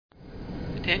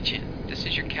Attention, this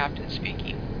is your captain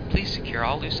speaking. Please secure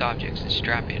all loose objects and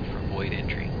strap in for void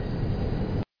entry.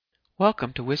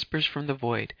 Welcome to Whispers from the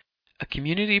Void, a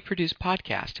community-produced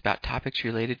podcast about topics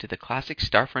related to the classic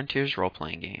Star Frontiers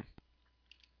role-playing game.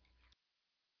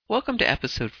 Welcome to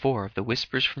Episode 4 of the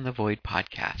Whispers from the Void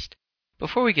podcast.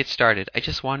 Before we get started, I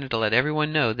just wanted to let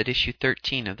everyone know that issue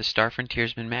 13 of the Star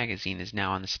Frontiersman magazine is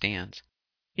now on the stands.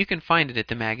 You can find it at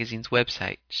the magazine's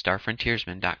website,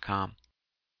 starfrontiersman.com.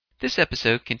 This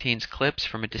episode contains clips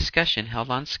from a discussion held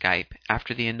on Skype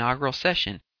after the inaugural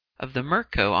session of the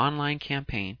Mirko online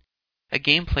campaign, a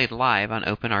game played live on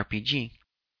OpenRPG.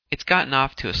 It's gotten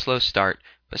off to a slow start,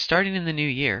 but starting in the new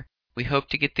year, we hope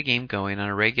to get the game going on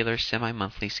a regular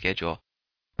semi-monthly schedule,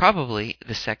 probably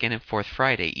the second and fourth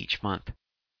Friday each month.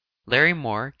 Larry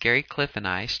Moore, Gary Cliff, and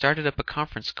I started up a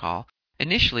conference call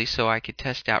initially so I could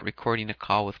test out recording a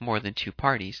call with more than 2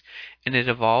 parties, and it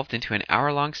evolved into an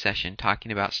hour-long session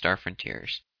talking about Star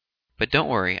Frontiers. But don't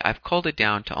worry, I've culled it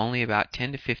down to only about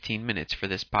 10 to 15 minutes for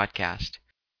this podcast.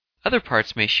 Other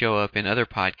parts may show up in other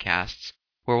podcasts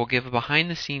where we'll give a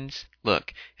behind-the-scenes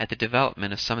look at the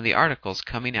development of some of the articles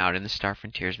coming out in the Star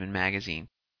Frontiersman magazine.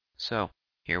 So,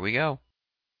 here we go.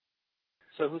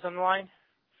 So who's on the line?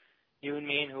 You and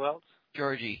me and who else?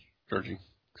 Georgie.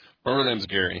 My name's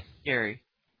Gary. Gary.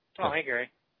 Oh, hey, Gary.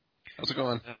 How's it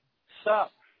going?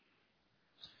 Sup?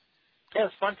 Yeah, it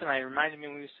was fun tonight. It reminded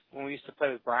me when we used to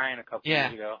play with Brian a couple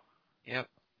years ago. Yep.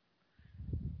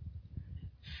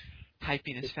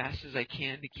 Typing as fast as I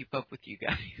can to keep up with you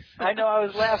guys. I know, I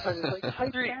was laughing. It's like,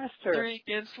 type faster. 3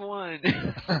 against 1.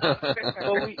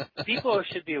 Well, people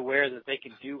should be aware that they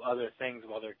can do other things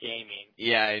while they're gaming.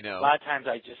 Yeah, I know. A lot of times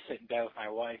I just sit in bed with my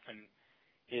wife and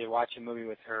either watch a movie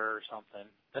with her or something.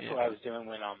 That's what I was doing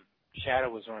when Shadow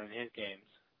was running his games.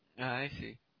 Oh, I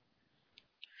see.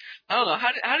 I don't know.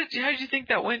 How did you think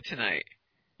that went tonight?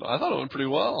 I thought it went pretty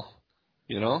well.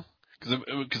 You know,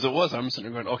 because I'm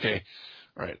sitting there going, okay,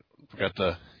 all right, we got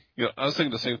I was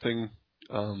thinking the same thing.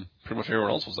 Pretty much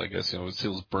everyone else was, I guess. We see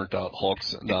those burnt out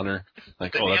hulks down there.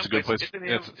 Like, oh, that's a good place.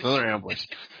 It's another ambush.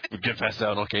 We get past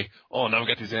that. Okay. Oh, now we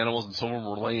got these animals, and some of them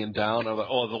were laying down. I was like,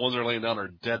 oh, the ones that are laying down are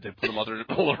dead. They put them out there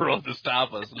all the road to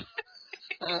stop us.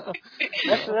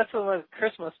 That's what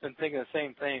Chris must have been thinking the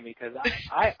same thing, because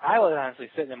I was honestly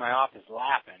sitting in my office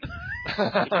laughing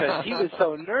because he was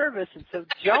so nervous and so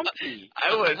jumpy.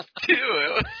 I was too.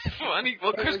 It was funny.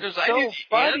 Well, Chris, I knew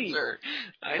the answer.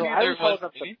 I knew there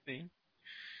wasn't anything.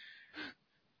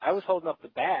 I was holding up the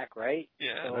back, right?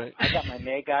 Yeah. So right. I got my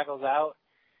May goggles out.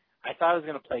 I thought I was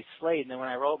going to play Slade, and then when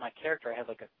I rolled my character, I had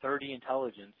like a 30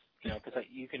 intelligence, because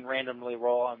you can randomly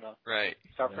roll on the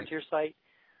Star Frontier site.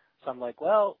 So I'm like,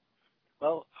 well,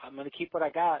 I'm going to keep what I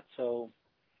got. So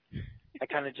I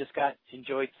kind of just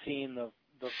enjoyed seeing the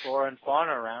flora and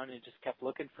fauna around and just kept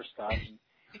looking for stuff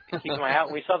and keeping my eye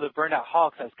out. We saw the burned out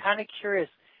hawks. I was kind of curious.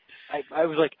 I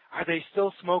was like, are they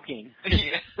still smoking?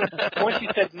 Once he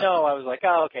said no, I was like,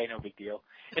 oh, okay, no big deal.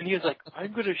 And he was like,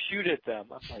 I'm going to shoot at them.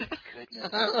 I'm like,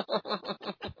 goodness.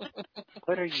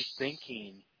 What are you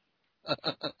thinking?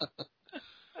 By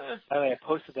the way, I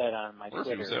posted that on my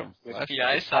Twitter.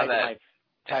 I saw that.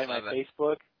 Tied my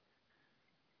Facebook.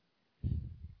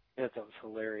 Yeah, that was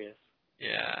hilarious.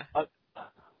 Yeah.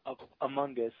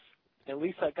 Among Us. At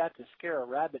least I got to scare a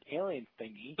rabbit alien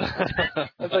thingy.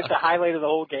 That's like the highlight of the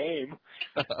whole game.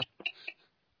 I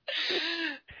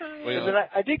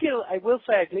will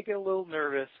say I did get a little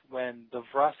nervous when the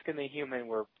Vrusk and the human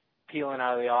were peeling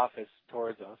out of the office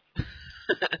towards us.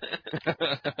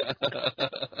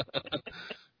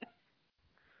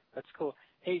 That's cool.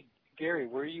 Hey, Gary,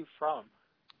 where are you from?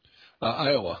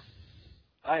 Iowa.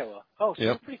 Iowa. Oh, so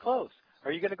you're pretty close.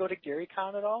 Are you going to go to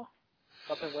GaryCon at all?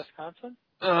 Up in Wisconsin?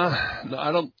 No,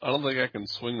 I don't think I can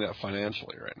swing that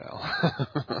financially right now.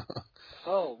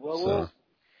 Oh, well,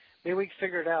 maybe we can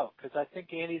figure it out, because I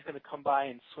think Andy's going to come by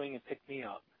and swing and pick me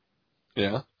up.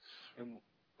 Yeah? And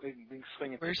we can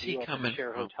swing and Where's pick you up and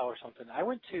share a hotel or something. I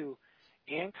went to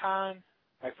AnCon.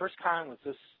 My first con was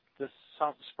this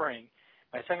spring.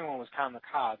 My second one was Con the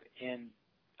Cob, and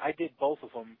I did both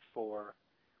of them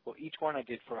each one I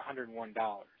did for $101.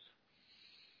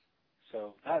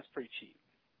 So that's pretty cheap.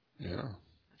 Yeah.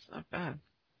 That's not bad.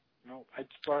 I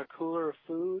just brought a cooler of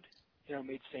food,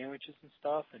 made sandwiches and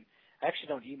stuff, and I actually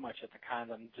don't eat much at the cons.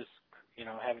 I'm just,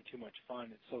 having too much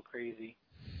fun. It's so crazy.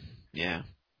 Yeah.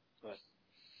 But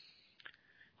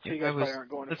so you guys probably aren't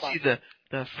going to fun. Let's see,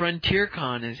 the Frontier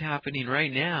Con is happening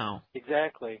right now.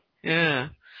 Exactly. Yeah.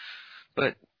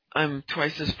 But I'm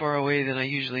twice as far away than I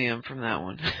usually am from that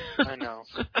one. I know.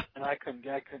 And I couldn't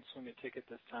swing a ticket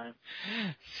this time.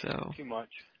 So too much.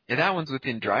 Yeah, that one's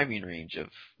within driving range of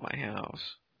my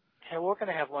house. Yeah, we're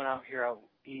gonna have one out here out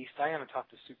east. I haven't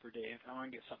talked to Super Dave. I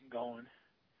want to get something going.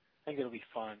 I think it'll be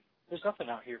fun. There's nothing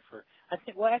out here for. I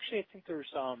think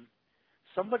there's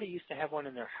somebody used to have one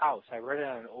in their house. I read it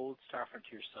on an old Star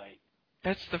Frontier site.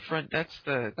 That's the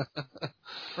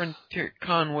Frontier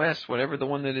Con West, whatever the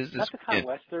one that is. Not the Con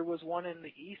West. There was one in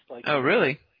the east, like. Oh,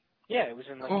 really? Yeah, it was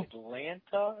in like Atlanta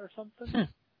or something.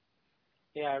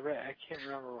 Yeah, I can't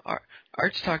remember.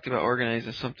 Arch talked about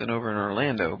organizing something over in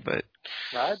Orlando, but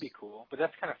no, that'd be cool. But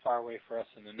that's kind of far away for us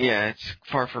in the north. Yeah, it's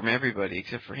far from everybody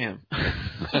except for him.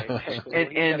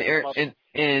 Exactly.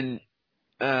 and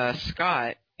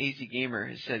Scott, AZ Gamer,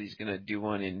 has said he's gonna do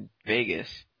one in Vegas.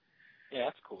 Yeah,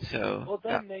 that's cool. So well,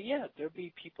 then there'll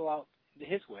be people out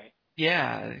his way.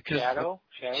 Yeah, because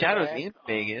Shadow's in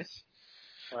Vegas,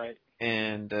 right?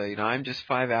 And I'm just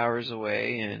 5 hours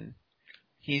away, and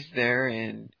he's there,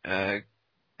 and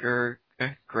Greg,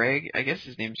 I guess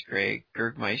his name's Greg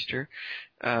Gergmeister.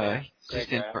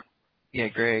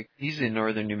 Greg. He's in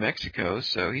northern New Mexico,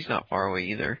 so he's not far away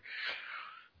either.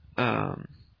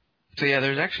 So yeah,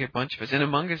 there's actually a bunch of us, and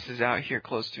Among Us is out here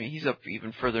close to me. He's up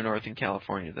even further north in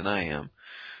California than I am.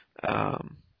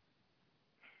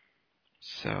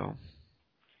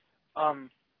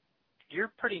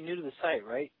 You're pretty new to the site,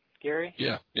 right, Gary?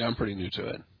 Yeah, I'm pretty new to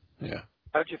it. Yeah.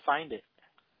 How'd you find it?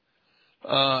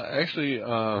 Actually,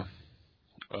 my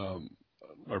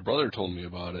brother told me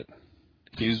about it.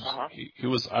 He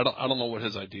was I don't know what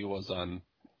his idea was on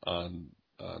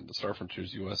the Star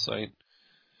Frontiers US site,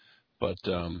 but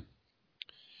on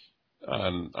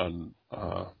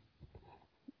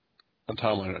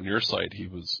Tom, on your site,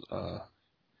 his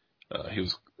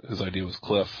idea was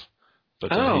Cliff,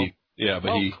 but Cliff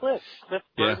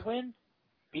Birdwin?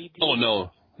 BD? Oh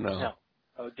no.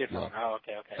 Oh, different. No. Oh,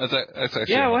 okay. That's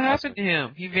actually what happened to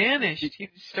him? He vanished. He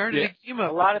started a game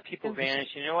up. A lot of people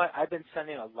vanished. You know what? I've been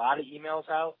sending a lot of emails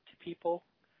out to people,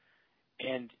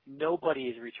 and nobody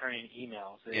is returning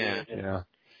emails. Yeah.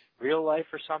 Real life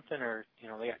or something, or they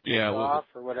got kicked off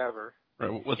or whatever. Right.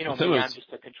 I'm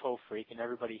just a control freak, and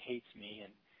everybody hates me,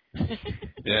 and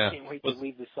yeah. I can't wait to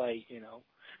leave the site.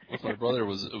 With my brother, it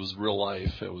was real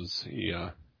life. It was he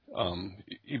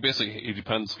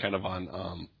depends kind of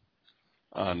on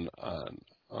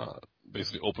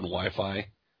basically open Wi-Fi,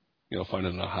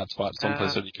 finding a hotspot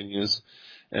someplace that you can use,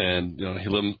 and he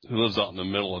lives out in the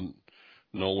middle of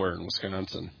nowhere in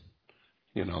Wisconsin,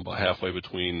 about halfway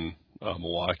between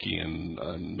Milwaukee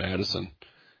and Madison,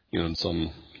 in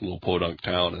some little podunk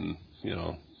town, and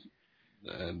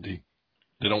and he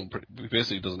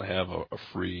basically doesn't have a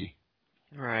free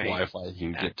Wi-Fi he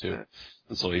can get to,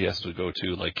 and so he has to go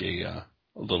to like a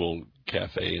little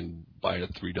cafe and buy a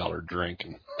 $3 drink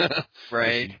and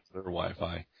their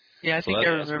Wi-Fi. Yeah, I think I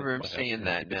remember him saying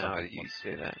that now. You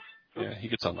say that. Yeah, he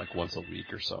gets on like once a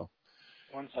week or so.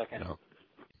 1 second.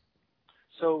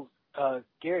 So,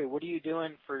 Gary, what are you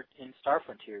doing in Star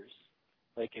Frontiers?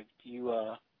 Like, if you,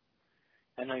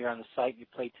 I know you're on the site, you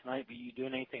played tonight, but you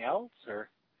doing anything else, or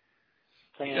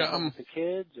playing with the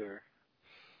kids, or?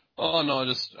 Oh no, I'm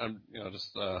just on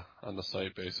the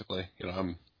site basically.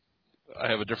 I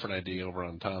have a different ID over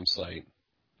on Tom's site.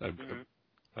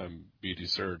 I'm BD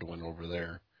Surdwin over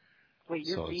there. Wait,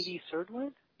 you're BD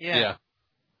Surdwin? Yeah.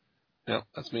 Yep,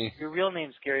 that's me. Your real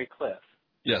name's Gary Cliff.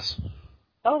 Yes.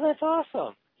 Oh, that's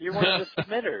awesome. You're one of the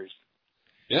submitters.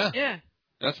 Yeah. Yeah.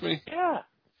 That's me. Yeah.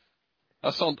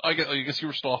 I guess you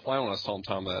were still offline when I was telling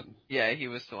Tom that. Yeah, he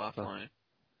was still offline.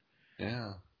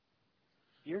 Yeah.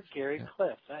 You're Gary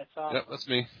Cliff. That's awesome. Yep, that's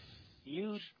me.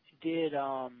 You did,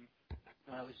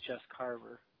 it was Just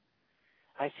Carver.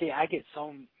 I get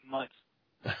so much,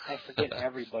 I forget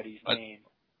everybody's name.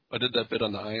 I did that bit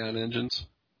on the Ion engines.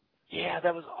 Yeah,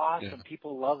 that was awesome. Yeah.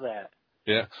 People love that.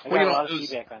 Yeah. I got a lot of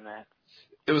feedback on that.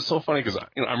 It was so funny because, I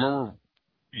remember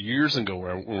years ago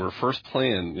when we were first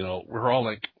playing, we were all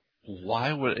like,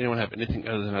 why would anyone have anything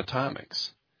other than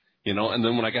atomics? And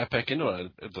then when I got back into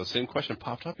it, the same question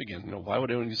popped up again. Why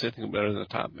would anyone use anything better than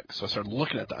atomics? So I started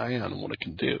looking at the Ion and what it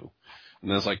can do. And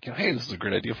then I was like, hey, this is a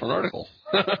great idea for an article.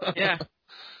 Yeah.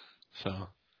 So.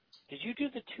 Did you do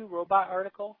the 2 robot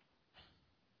article?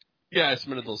 Yeah, I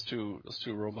submitted those two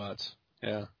robots.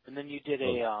 Yeah. And then you did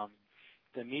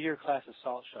the Meteor class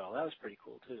assault shuttle. That was pretty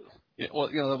cool too. Yeah. Well,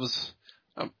 that was.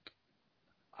 I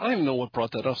don't even know what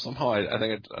brought that up. Somehow I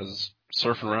think I was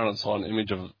surfing around and saw an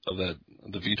image of the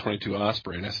V-22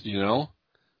 Osprey, and I said,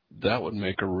 that would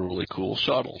make a really cool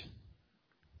shuttle.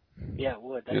 Yeah, it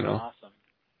would. That'd be awesome.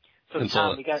 So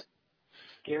Tom, we got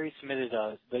Gary submitted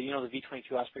the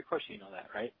V-22 Osprey. Of course, you know that,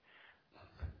 right?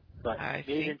 But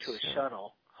made it into a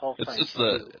shuttle. It's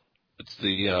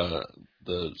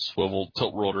the swivel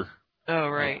tilt rotor. Oh,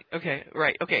 right. Okay.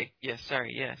 Right. Okay. Yes.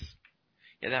 Sorry. Yes.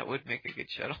 Yeah, that would make a good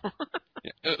shuttle.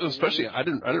 Yeah, especially, I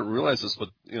didn't realize this, but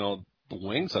the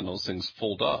wings on those things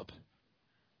fold up.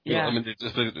 Yeah. I mean,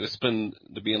 it's been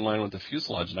to be in line with the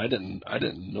fuselage, and I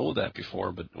didn't know that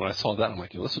before. But when I saw that, I'm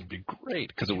like, this would be great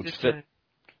because it would fit.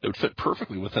 It would fit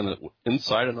perfectly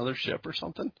inside another ship or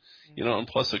something, and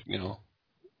plus,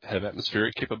 have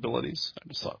atmospheric capabilities. I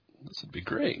just thought this would be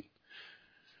great.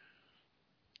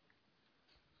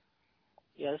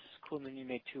 Yeah, this is cool. And then you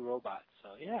made 2 robots. So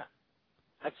yeah,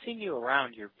 I've seen you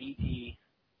around your BD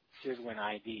Steered Win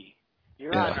ID.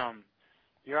 You're on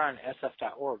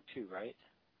SF.org too, right?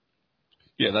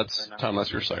 Yeah, that's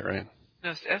your site, right?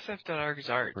 No, SF.org is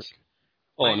ours.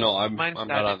 Oh, no, I'm not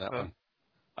on that one.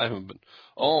 I haven't been.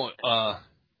 Oh,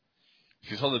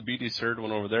 if you saw the BD Third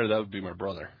one over there, that would be my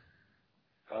brother.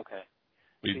 Okay.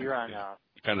 So you're on.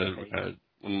 Kind of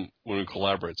when we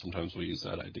collaborate, sometimes we use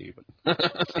that ID, but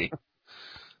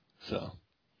so.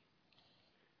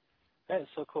 That is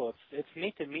so cool. It's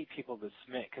neat to meet people that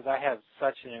submit because I have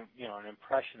such an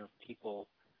impression of people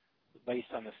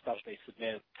based on the stuff they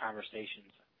submit,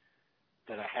 conversations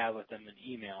that I have with them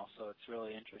in email. So it's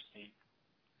really interesting.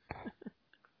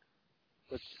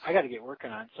 Which I got to get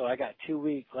working on. So I got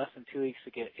less than 2 weeks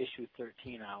to get issue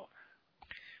 13 out.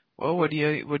 Well, what do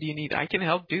you need? I can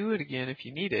help do it again if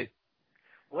you need it.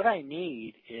 What I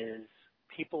need is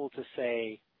people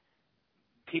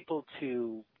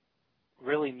to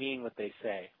really mean what they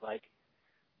say. Like,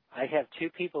 I have 2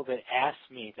 people that asked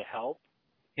me to help.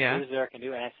 Yeah. What is there I can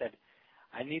do? And I said,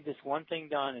 I need this one thing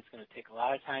done. It's going to take a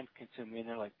lot of time to consume me. And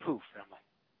they're like, poof. And I'm like,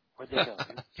 where'd they go?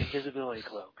 Invisibility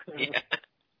cloak. Yeah.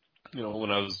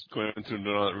 When I was going through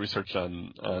doing all that research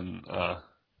on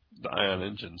the ion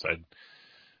engines, I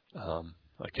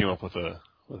came up with a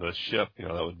ship,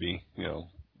 that would be,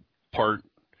 part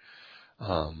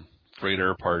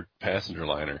freighter, part passenger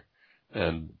liner,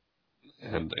 and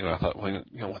I thought, well,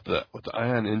 with the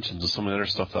ion engines and some of the other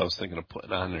stuff that I was thinking of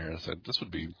putting on there, I said this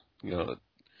would be, it'd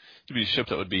be a ship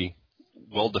that would be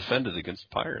well defended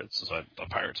against pirates. So the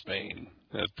Pirate's Bane.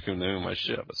 That became the name of my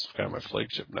ship. It's kind of my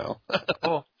flagship now.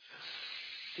 Oh.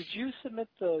 Did you submit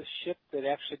the ship that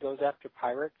actually goes after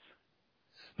pirates?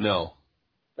 No.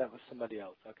 That was somebody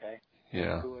else, okay.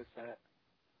 Yeah. Who was that?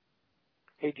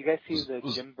 Hey, do you guys see the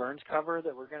Jim Burns cover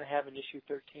that we're going to have in issue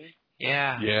 13?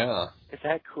 Yeah. Yeah. Is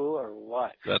that cool or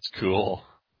what? That's cool.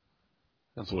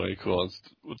 That's way cool. It's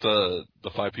with the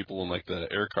 5 people in like the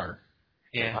air car.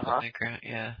 Yeah. Uh-huh.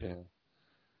 Yeah. Yeah.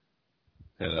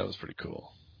 Yeah, that was pretty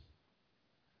cool.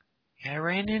 Yeah, I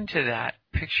ran into that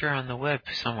picture on the web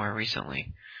somewhere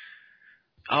recently.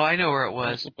 Oh, I know where it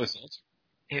was.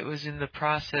 It was in the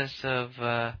process of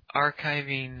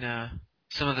archiving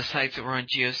some of the sites that were on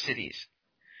GeoCities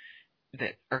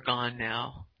that are gone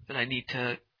now, that I need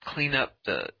to clean up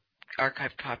the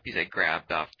archive copies I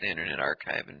grabbed off the Internet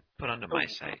Archive and put onto my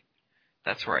site.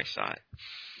 That's where I saw it.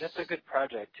 That's a good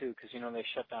project, too, because, they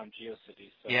shut down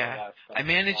GeoCities. So yeah, I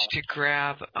managed to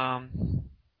grab,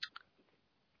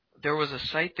 there was a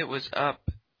site that was up.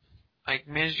 I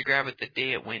managed to grab it the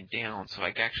day it went down, so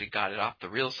I actually got it off the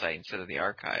real site instead of the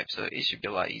archive, so it should be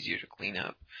a lot easier to clean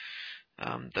up.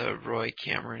 The Roy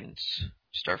Cameron's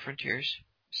Star Frontiers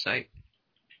site,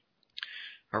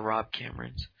 or Rob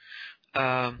Cameron's.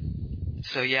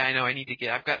 So yeah, I know I need to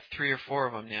I've got 3 or 4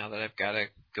 of them now that I've got to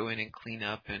go in and clean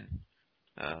up and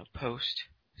post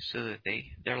so that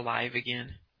they're live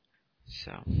again.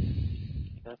 So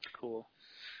that's cool.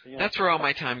 That's where all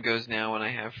my time goes now when I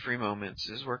have free moments,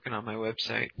 is working on my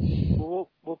website. We'll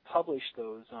publish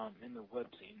those in the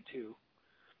webzine too.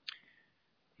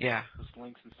 Yeah. Those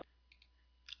links and stuff.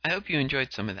 I hope you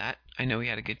enjoyed some of that. I know we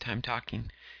had a good time talking.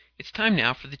 It's time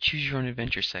now for the Choose Your Own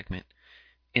Adventure segment.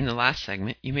 In the last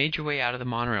segment, you made your way out of the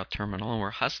monorail terminal and were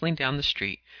hustling down the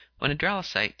street when a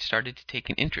Dralocite started to take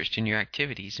an interest in your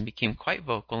activities and became quite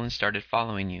vocal and started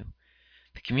following you.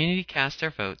 The community cast their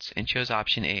votes and chose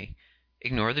option A.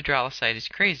 Ignore the Dralocite as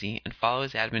crazy and follow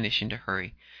his admonition to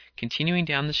hurry, continuing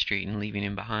down the street and leaving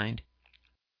him behind.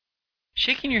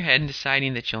 Shaking your head and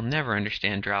deciding that you'll never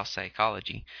understand Drow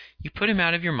psychology, you put him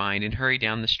out of your mind and hurry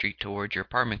down the street toward your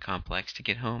apartment complex to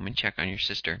get home and check on your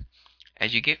sister.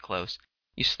 As you get close,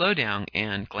 you slow down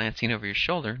and, glancing over your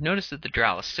shoulder, notice that the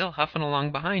Drow is still huffing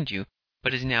along behind you,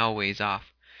 but is now a ways off.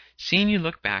 Seeing you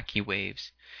look back, he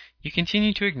waves. You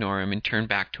continue to ignore him and turn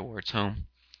back towards home.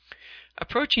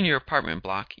 Approaching your apartment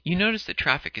block, you notice that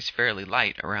traffic is fairly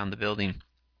light around the building.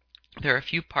 There are a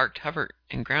few parked hover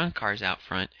and ground cars out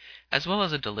front, as well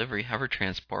as a delivery hover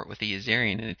transport with a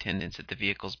Yazarian in attendance at the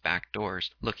vehicle's back doors,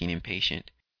 looking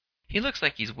impatient. He looks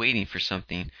like he's waiting for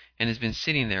something and has been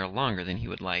sitting there longer than he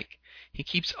would like. He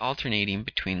keeps alternating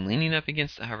between leaning up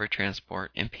against the hover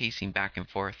transport and pacing back and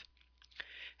forth.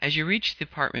 As you reach the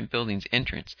apartment building's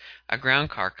entrance, a ground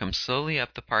car comes slowly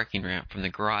up the parking ramp from the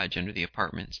garage under the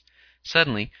apartments.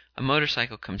 Suddenly, a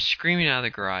motorcycle comes screaming out of the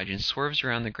garage and swerves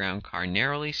around the ground car,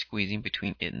 narrowly squeezing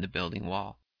between it and the building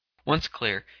wall. Once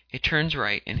clear, it turns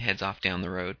right and heads off down the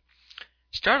road.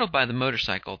 Startled by the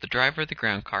motorcycle, the driver of the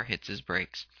ground car hits his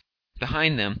brakes.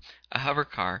 Behind them, a hover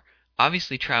car,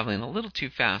 obviously traveling a little too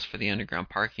fast for the underground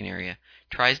parking area,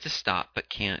 tries to stop but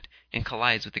can't, and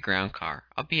collides with the ground car,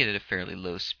 albeit at a fairly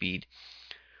low speed.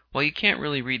 While you can't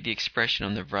really read the expression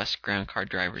on the rust ground car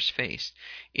driver's face,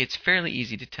 it's fairly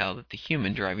easy to tell that the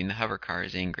human driving the hover car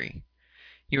is angry.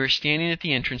 You are standing at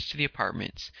the entrance to the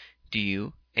apartments. Do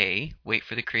you A. Wait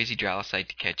for the crazy Dralicite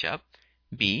to catch up,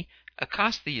 B.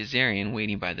 Accost the Yazarian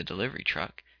waiting by the delivery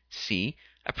truck, C.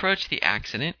 Approach the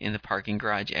accident in the parking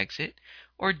garage exit,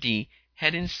 or D.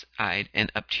 Head inside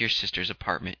and up to your sister's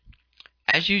apartment?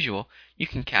 As usual, you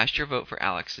can cast your vote for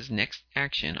Alex's next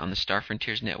action on the Star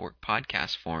Frontiers Network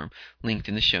podcast forum linked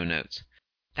in the show notes.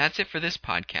 That's it for this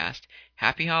podcast.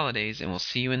 Happy holidays, and we'll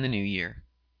see you in the new year.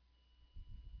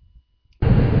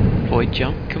 Void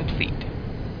Jump complete.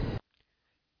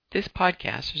 This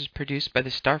podcast was produced by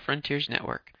the Star Frontiers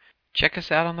Network. Check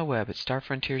us out on the web at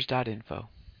starfrontiers.info.